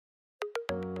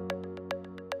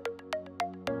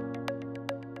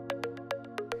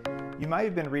You might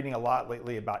have been reading a lot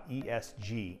lately about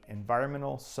ESG,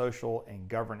 environmental, social, and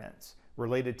governance,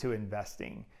 related to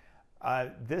investing.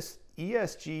 This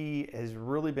ESG has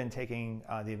really been taking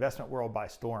the investment world by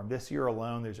storm. This year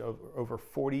alone, there's over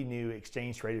 40 new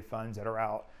exchange-traded funds that are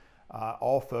out,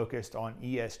 all focused on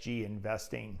ESG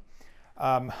investing.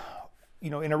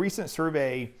 In a recent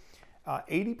survey,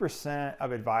 80%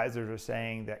 of advisors are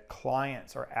saying that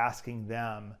clients are asking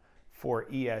them for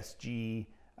ESG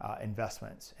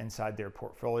investments inside their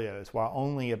portfolios, while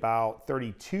only about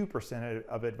 32%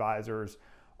 of advisors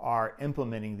are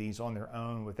implementing these on their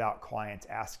own without clients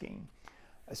asking.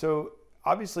 So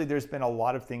obviously there's been a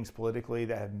lot of things politically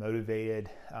that have motivated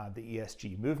the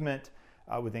ESG movement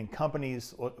within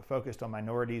companies focused on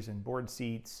minorities and board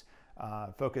seats,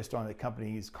 focused on the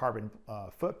company's carbon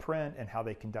footprint and how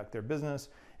they conduct their business.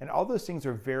 And all those things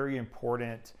are very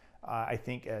important, I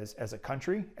think, as a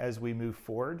country, as we move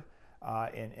forward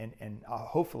and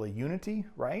hopefully unity,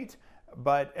 right?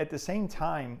 But at the same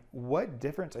time, what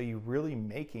difference are you really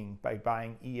making by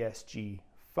buying ESG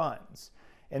funds?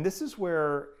 And this is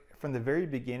where, from the very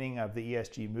beginning of the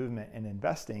ESG movement and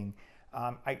investing,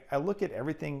 I look at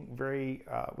everything very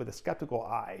with a skeptical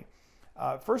eye.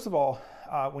 First of all,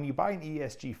 when you buy an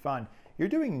ESG fund, you're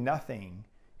doing nothing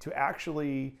to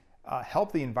actually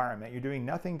help the environment. You're doing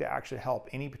nothing to actually help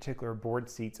any particular board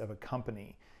seats of a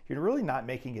company. You're really not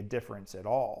making a difference at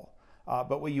all.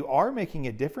 But what you are making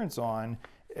a difference on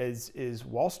is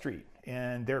Wall Street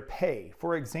and their pay.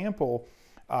 For example,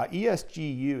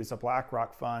 ESGU is a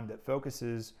BlackRock fund that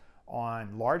focuses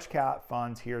on large cap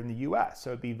funds here in the US.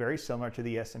 So it'd be very similar to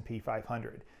the S&P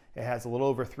 500. It has a little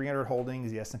over 300 holdings.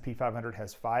 The S&P 500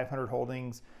 has 500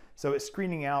 holdings. So it's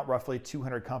screening out roughly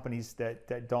 200 companies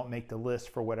that don't make the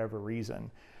list for whatever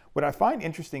reason. What I find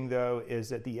interesting, though, is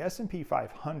that the S&P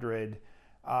 500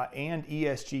 and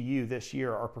ESGU this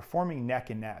year are performing neck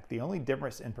and neck. The only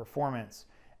difference in performance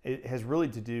has really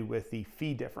to do with the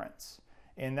fee difference.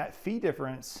 And that fee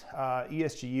difference,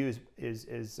 ESGU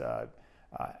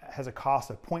has a cost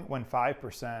of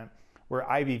 0.15%, where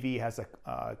IVV has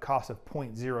a cost of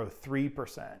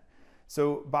 0.03%.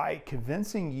 So by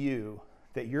convincing you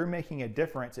that you're making a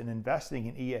difference in investing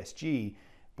in ESG,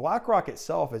 BlackRock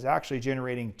itself is actually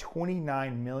generating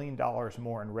 $29 million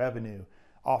more in revenue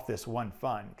off this one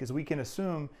fund, because we can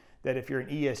assume that if you're an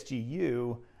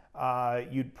ESGU,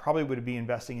 you'd probably would be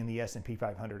investing in the S&P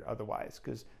 500 otherwise,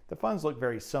 because the funds look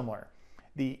very similar.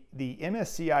 The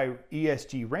MSCI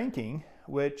ESG ranking,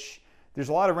 which there's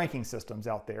a lot of ranking systems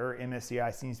out there,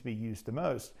 MSCI seems to be used the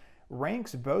most,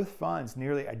 ranks both funds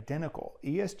nearly identical.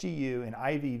 ESGU and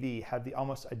IVV have the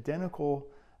almost identical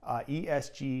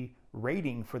ESG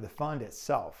rating for the fund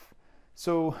itself.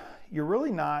 So you're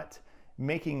really not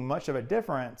making much of a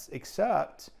difference,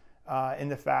 except in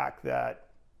the fact that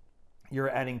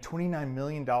you're adding $29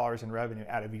 million in revenue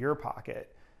out of your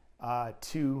pocket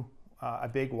to a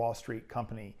big Wall Street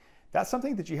company. That's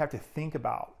something that you have to think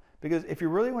about, because if you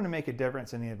really want to make a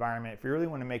difference in the environment, if you really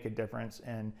want to make a difference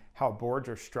in how boards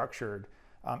are structured,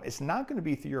 it's not going to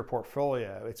be through your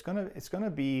portfolio. It's going to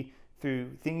be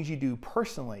through things you do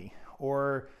personally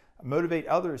or motivate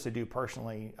others to do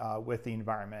personally with the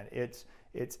environment. It's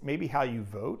maybe how you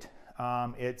vote.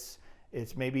 It's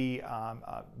maybe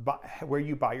where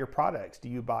you buy your products. Do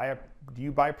you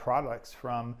buy products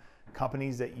from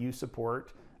companies that you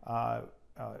support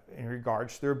in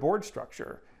regards to their board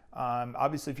structure?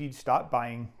 Obviously, if you stop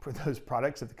buying for those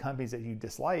products of the companies that you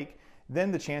dislike,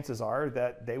 then the chances are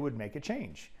that they would make a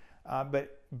change.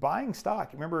 But buying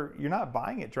stock, remember, you're not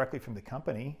buying it directly from the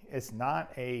company. It's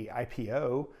not a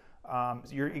IPO.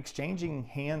 You're exchanging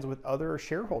hands with other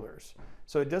shareholders.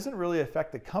 So it doesn't really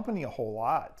affect the company a whole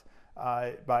lot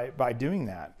by doing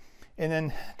that. And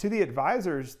then to the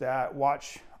advisors that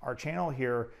watch our channel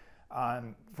here,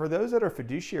 for those that are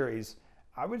fiduciaries,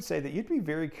 I would say that you'd be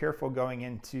very careful going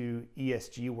into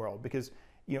ESG world, because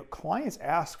clients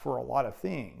ask for a lot of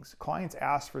things. Clients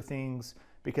ask for things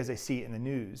because they see it in the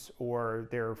news or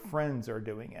their friends are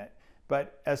doing it.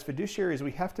 But as fiduciaries,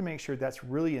 we have to make sure that's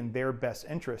really in their best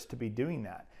interest to be doing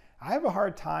that. I have a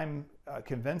hard time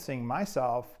convincing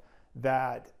myself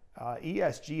that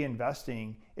ESG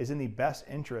investing is in the best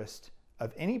interest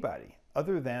of anybody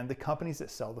other than the companies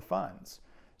that sell the funds.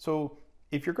 So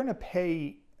if you're going to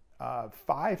pay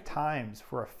 5 times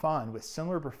for a fund with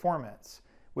similar performance,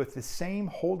 with the same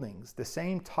holdings, the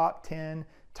same top 10,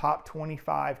 top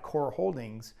 25 core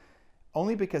holdings,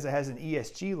 only because it has an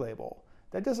ESG label,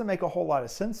 that doesn't make a whole lot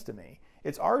of sense to me.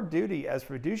 It's our duty as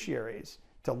fiduciaries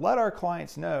to let our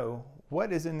clients know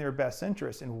what is in their best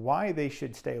interest and why they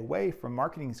should stay away from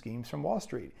marketing schemes from Wall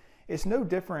Street. It's no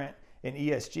different in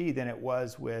ESG than it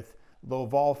was with low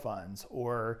vol funds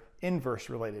or inverse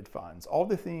related funds, all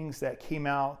the things that came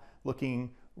out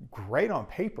looking great on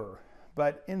paper,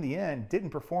 but in the end didn't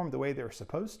perform the way they were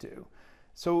supposed to.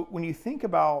 So when you think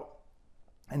about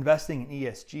investing in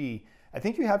ESG, I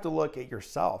think you have to look at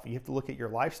yourself. You have to look at your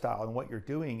lifestyle and what you're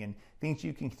doing, and things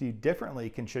you can do differently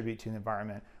contribute to the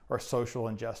environment or social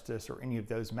injustice or any of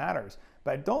those matters.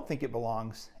 But I don't think it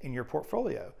belongs in your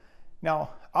portfolio.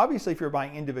 Now, obviously, if you're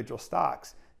buying individual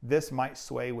stocks, this might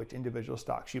sway which individual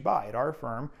stocks you buy. At our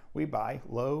firm, we buy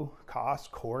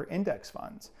low-cost core index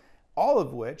funds, all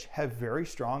of which have very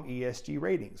strong ESG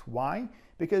ratings. Why?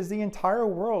 Because the entire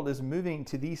world is moving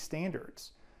to these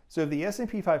standards. So if the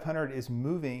S&P 500 is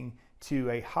moving to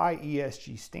a high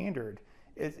ESG standard,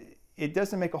 it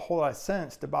doesn't make a whole lot of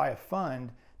sense to buy a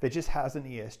fund that just has an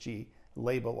ESG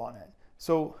label on it.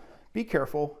 So be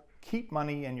careful, keep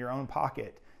money in your own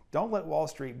pocket. Don't let Wall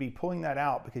Street be pulling that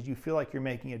out because you feel like you're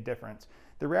making a difference.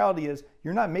 The reality is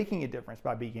you're not making a difference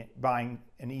by buying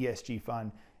an ESG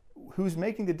fund. Who's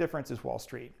making the difference is Wall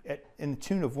Street. In the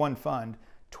tune of one fund,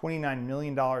 $29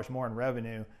 million more in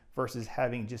revenue versus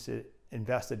having just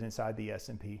invested inside the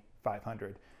S&P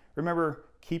 500. Remember,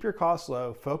 keep your costs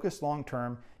low, focus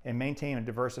long-term, and maintain a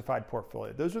diversified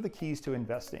portfolio. Those are the keys to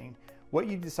investing. What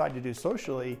you decide to do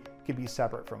socially could be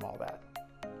separate from all that.